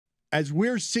as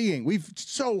we're seeing, we've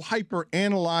so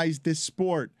hyper-analyzed this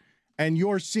sport, and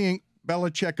you're seeing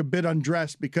Belichick a bit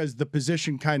undressed because the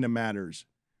position kind of matters.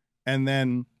 And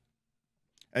then,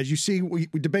 as you see, we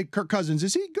debate Kirk Cousins.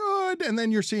 Is he good? And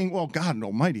then you're seeing, well, God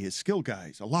almighty, his skill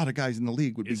guys. A lot of guys in the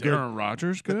league would be good. Is Aaron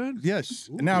Rodgers good? Yes.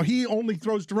 Ooh. Now, he only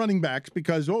throws to running backs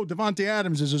because, Devontae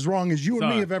Adams is as wrong as you and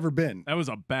me have ever been. That was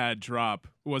a bad drop.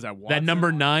 Who was that? Watson? That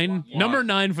number 9? Wow. Number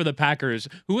 9 for the Packers.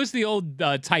 Who was the old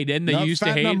tight end that you used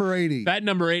to hate? Number 80. Fat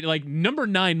number 8. Like, number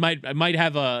 9 might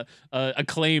have a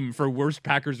claim for worst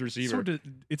Packers receiver.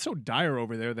 It's so dire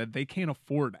over there that they can't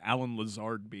afford Alan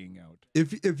Lazard being out.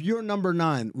 If you're number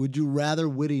 9, would you rather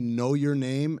Whitty know your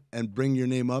name and bring your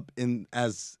name up in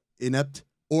as inept,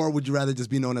 or would you rather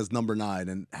just be known as number 9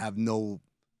 and have no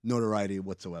notoriety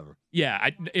whatsoever? Yeah,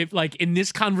 if like in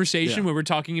this conversation where we're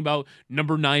talking about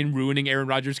number 9 ruining Aaron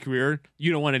Rodgers' career,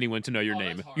 you don't want anyone to know your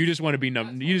name. You just want to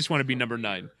be number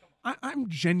 9. I'm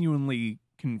genuinely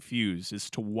confused as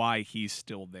to why he's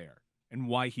still there and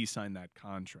why he signed that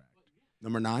contract.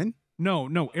 Number 9?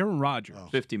 No, Aaron Rodgers.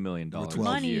 $50 million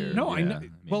a year. No, I know.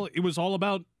 Well, it was all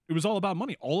about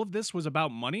money. All of this was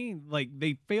about money. Like,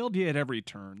 they failed you at every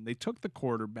turn. They took the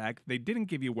quarterback. They didn't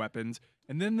give you weapons.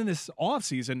 And then in this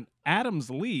offseason, Adams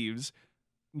leaves.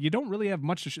 You don't really have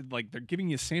much to like, they're giving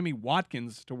you Sammy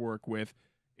Watkins to work with.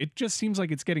 It just seems like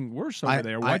it's getting worse over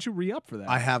there. Why'd you re-up for that?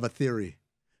 I have a theory.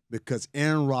 Because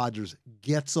Aaron Rodgers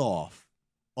gets off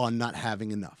on not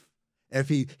having enough. If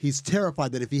he's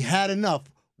terrified that if he had enough,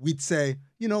 we'd say,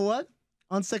 you know what?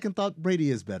 On second thought,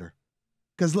 Brady is better.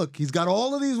 Because, look, he's got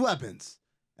all of these weapons,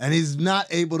 and he's not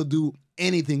able to do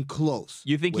anything close.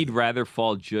 You think he'd rather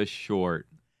fall just short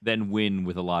than win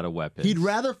with a lot of weapons? He'd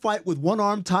rather fight with one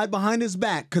arm tied behind his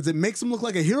back because it makes him look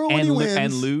like a hero when he wins.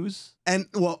 And lose? And,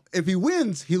 well, if he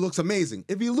wins, he looks amazing.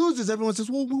 If he loses, everyone says,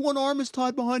 well, one arm is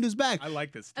tied behind his back. I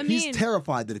like this. He's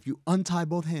terrified that if you untie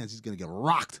both hands, he's going to get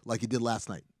rocked like he did last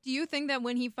night. Do you think that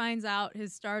when he finds out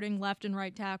his starting left and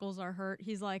right tackles are hurt,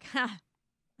 he's like, ha.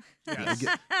 Yes.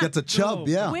 Gets a chub,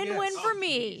 Win-win for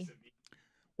me.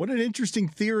 What an interesting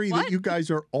theory that you guys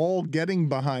are all getting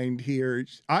behind here.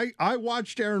 I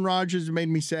watched Aaron Rodgers. It made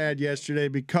me sad yesterday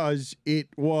because it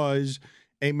was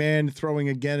a man throwing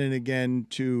again and again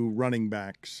to running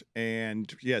backs.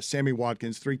 And, yes, Sammy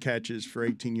Watkins, 3 catches for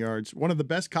 18 yards. One of the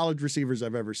best college receivers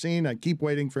I've ever seen. I keep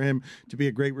waiting for him to be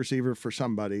a great receiver for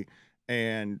somebody.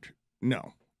 And,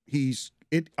 no,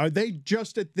 are they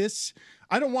just at this?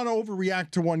 I don't want to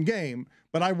overreact to one game,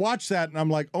 but I watched that and I'm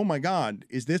like, oh my God,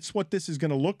 is this what this is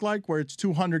going to look like where it's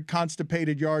 200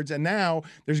 constipated yards and now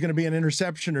there's going to be an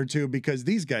interception or two because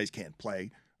these guys can't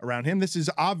play around him? This is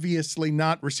obviously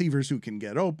not receivers who can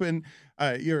get open.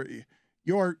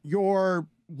 You're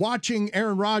watching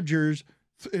Aaron Rodgers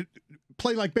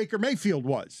play like Baker Mayfield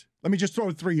was. Let me just throw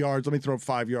 3 yards. Let me throw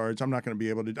 5 yards. I'm not going to be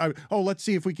able to. Let's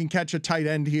see if we can catch a tight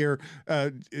end here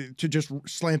to just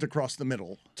slant across the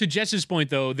middle. To Jess's point,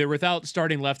 though, they're without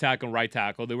starting left tackle and right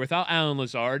tackle. They're without Alan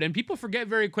Lazard. And people forget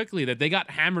very quickly that they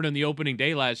got hammered on the opening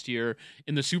day last year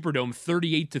in the Superdome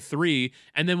 38-3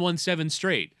 and then won 7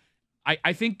 straight.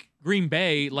 I think Green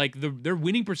Bay, like their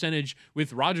winning percentage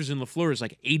with Rodgers and LaFleur is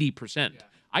like 80%. Yeah.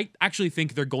 I actually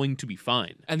think they're going to be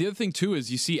fine. And the other thing, too,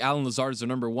 is you see Alan Lazard as their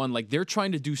number 1. Like, they're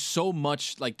trying to do so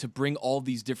much, like, to bring all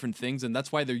these different things, and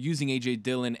that's why they're using A.J.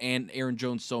 Dillon and Aaron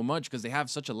Jones so much, because they have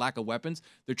such a lack of weapons.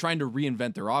 They're trying to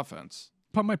reinvent their offense.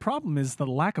 But my problem is the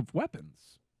lack of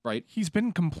weapons. Right. He's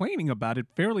been complaining about it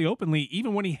fairly openly,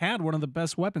 even when he had one of the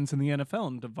best weapons in the NFL,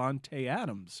 in Devontae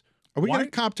Adams. Are we going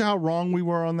to cop to how wrong we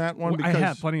were on that one? Because I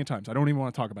have plenty of times. I don't even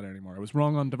want to talk about it anymore. I was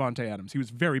wrong on Devontae Adams. He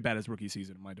was very bad his rookie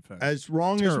season, in my defense. As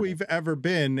wrong as we've ever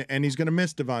been, and he's going to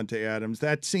miss Devontae Adams.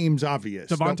 That seems obvious.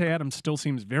 Devontae Adams still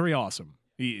seems very awesome.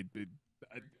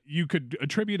 You could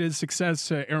attribute his success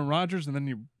to Aaron Rodgers, and then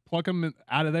you pluck him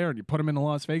out of there and you put him into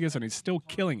Las Vegas, and he's still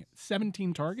killing it.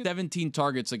 17 targets? 17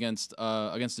 targets against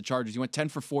the Chargers. He went 10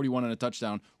 for 41 and a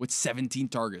touchdown with 17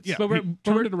 targets. Yeah, but he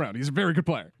turned it around. He's a very good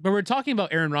player. But we're talking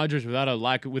about Aaron Rodgers with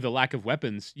a lack of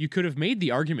weapons. You could have made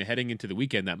the argument heading into the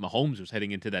weekend that Mahomes was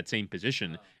heading into that same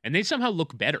position, and they somehow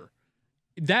look better.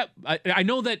 I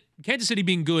know that Kansas City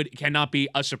being good cannot be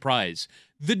a surprise.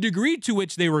 The degree to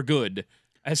which they were good,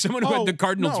 as someone who had the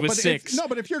Cardinals with 6,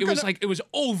 it was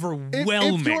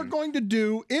overwhelming. If you're going to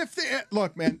do,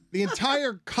 look, man, the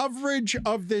entire coverage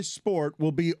of this sport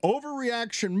will be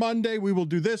overreaction Monday. We will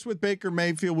do this with Baker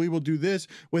Mayfield. We will do this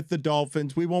with the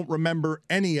Dolphins. We won't remember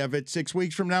any of it 6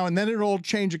 weeks from now, and then it'll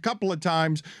change a couple of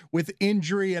times with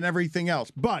injury and everything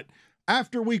else. But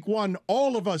after week 1,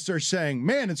 all of us are saying,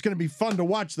 man, it's going to be fun to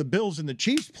watch the Bills and the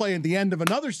Chiefs play at the end of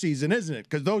another season, isn't it?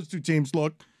 Because those two teams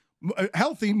look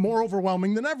healthy, more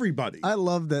overwhelming than everybody. I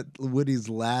love that Woody's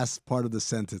last part of the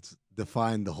sentence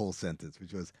defined the whole sentence,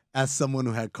 which was, as someone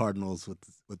who had Cardinals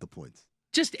with the points.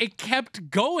 Just it kept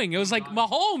going. It was like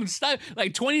Mahomes,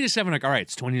 like 20-7. Like, all right,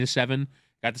 it's 20-7.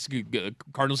 Got this.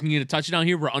 Cardinals can get a touchdown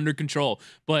here. We're under control.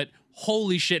 But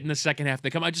holy shit! In the second half,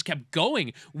 I just kept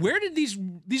going. Where did these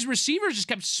receivers just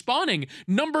kept spawning?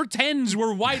 Number 10s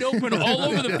were wide open all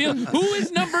over the field. Who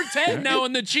is number 10 now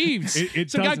in the Chiefs?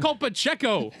 It's a guy called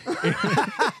Pacheco. He's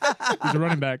a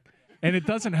running back. And it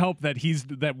doesn't help that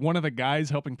that one of the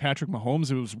guys helping Patrick Mahomes,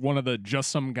 who was one of the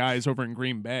just some guys over in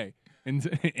Green Bay in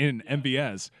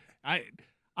MVS. I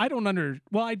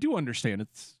do understand.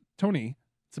 It's Tony.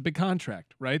 It's a big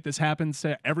contract, right? This happens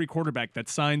to every quarterback that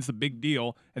signs the big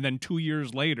deal, and then 2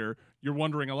 years later, you're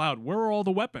wondering aloud, where are all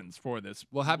the weapons for this?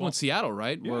 Well, it happened with Seattle,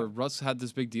 right? Yeah. Where Russ had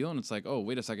this big deal, and it's like, oh,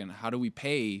 wait a second. How do we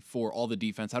pay for all the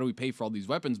defense? How do we pay for all these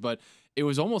weapons? But it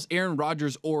was almost Aaron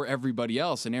Rodgers or everybody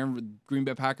else. And Green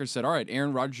Bay Packers said, all right,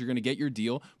 Aaron Rodgers, you're going to get your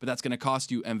deal, but that's going to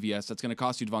cost you MVS. That's going to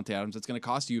cost you Devontae Adams. That's going to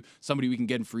cost you somebody we can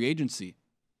get in free agency.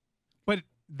 But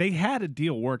they had a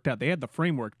deal worked out. They had the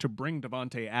framework to bring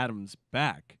Devontae Adams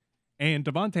back. And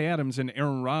Devontae Adams and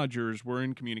Aaron Rodgers were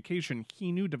in communication.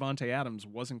 He knew Devontae Adams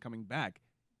wasn't coming back.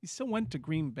 He still went to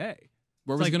Green Bay.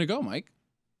 Where was he going to go, Mike?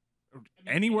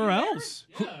 Anywhere else.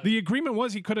 The agreement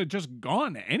was he could have just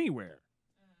gone anywhere.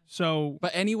 So,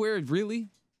 But anywhere,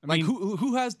 really? I Like, mean,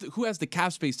 who has the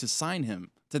cap space to sign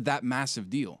him to that massive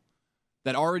deal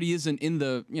that already isn't in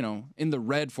the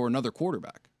red for another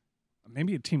quarterback?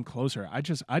 maybe a team closer. I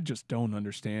just don't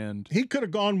understand. He could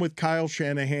have gone with Kyle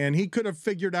Shanahan. He could have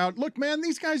figured out, look, man,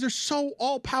 these guys are so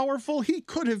all-powerful. He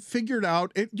could have figured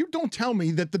out, you don't tell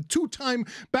me that the two-time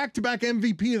back-to-back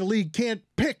MVP of the league can't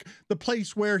pick the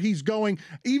place where he's going,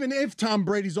 even if Tom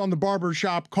Brady's on the barber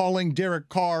shop calling Derek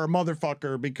Carr a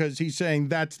motherfucker because he's saying,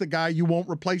 that's the guy you won't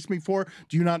replace me for.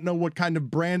 Do you not know what kind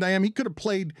of brand I am? He could have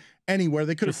played anywhere.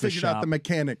 They could have figured out the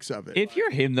mechanics of it. If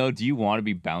you're him, though, do you want to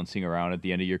be bouncing around at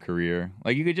the end of your career?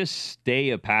 Like, you could just stay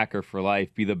a Packer for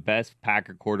life, be the best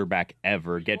Packer quarterback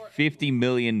ever, get $50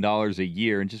 million a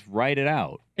year, and just write it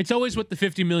out. It's always what the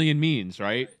 $50 million means,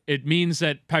 right? It means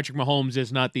that Patrick Mahomes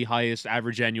is not the highest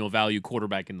average annual value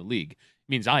quarterback in the league. It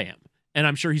means I am. And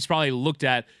I'm sure he's probably looked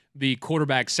at the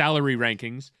quarterback salary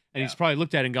rankings, and he's probably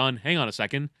looked at it and gone, hang on a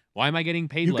second. Why am I getting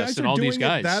paid less than all these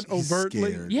guys? That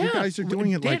overtly? Yeah. You guys are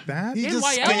doing it like that? He's just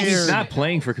why else? scared. He's not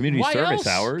playing for community Why service else?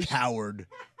 hours. Coward.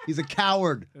 He's a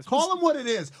coward. Call him what it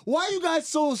is. Why are you guys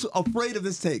so afraid of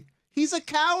this take? He's a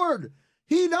coward.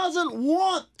 He doesn't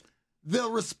want the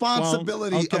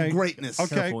responsibility of greatness.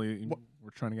 Okay. Careful,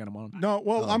 we're trying to get him on. No,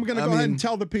 well, I'm going to go ahead and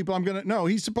tell the people No,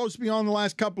 he's supposed to be on the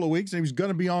last couple of weeks, and he was going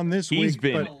to be on this week. He's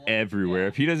been everywhere.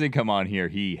 If he doesn't come on here,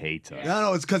 he hates us.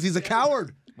 No, it's because he's a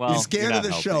coward. Well, he's scared of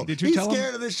this show. Did you He's tell him?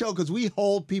 scared of this show because we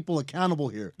hold people accountable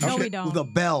here. No, we don't. With a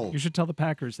bell. You should tell the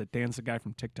Packers that Dan's the guy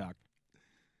from TikTok.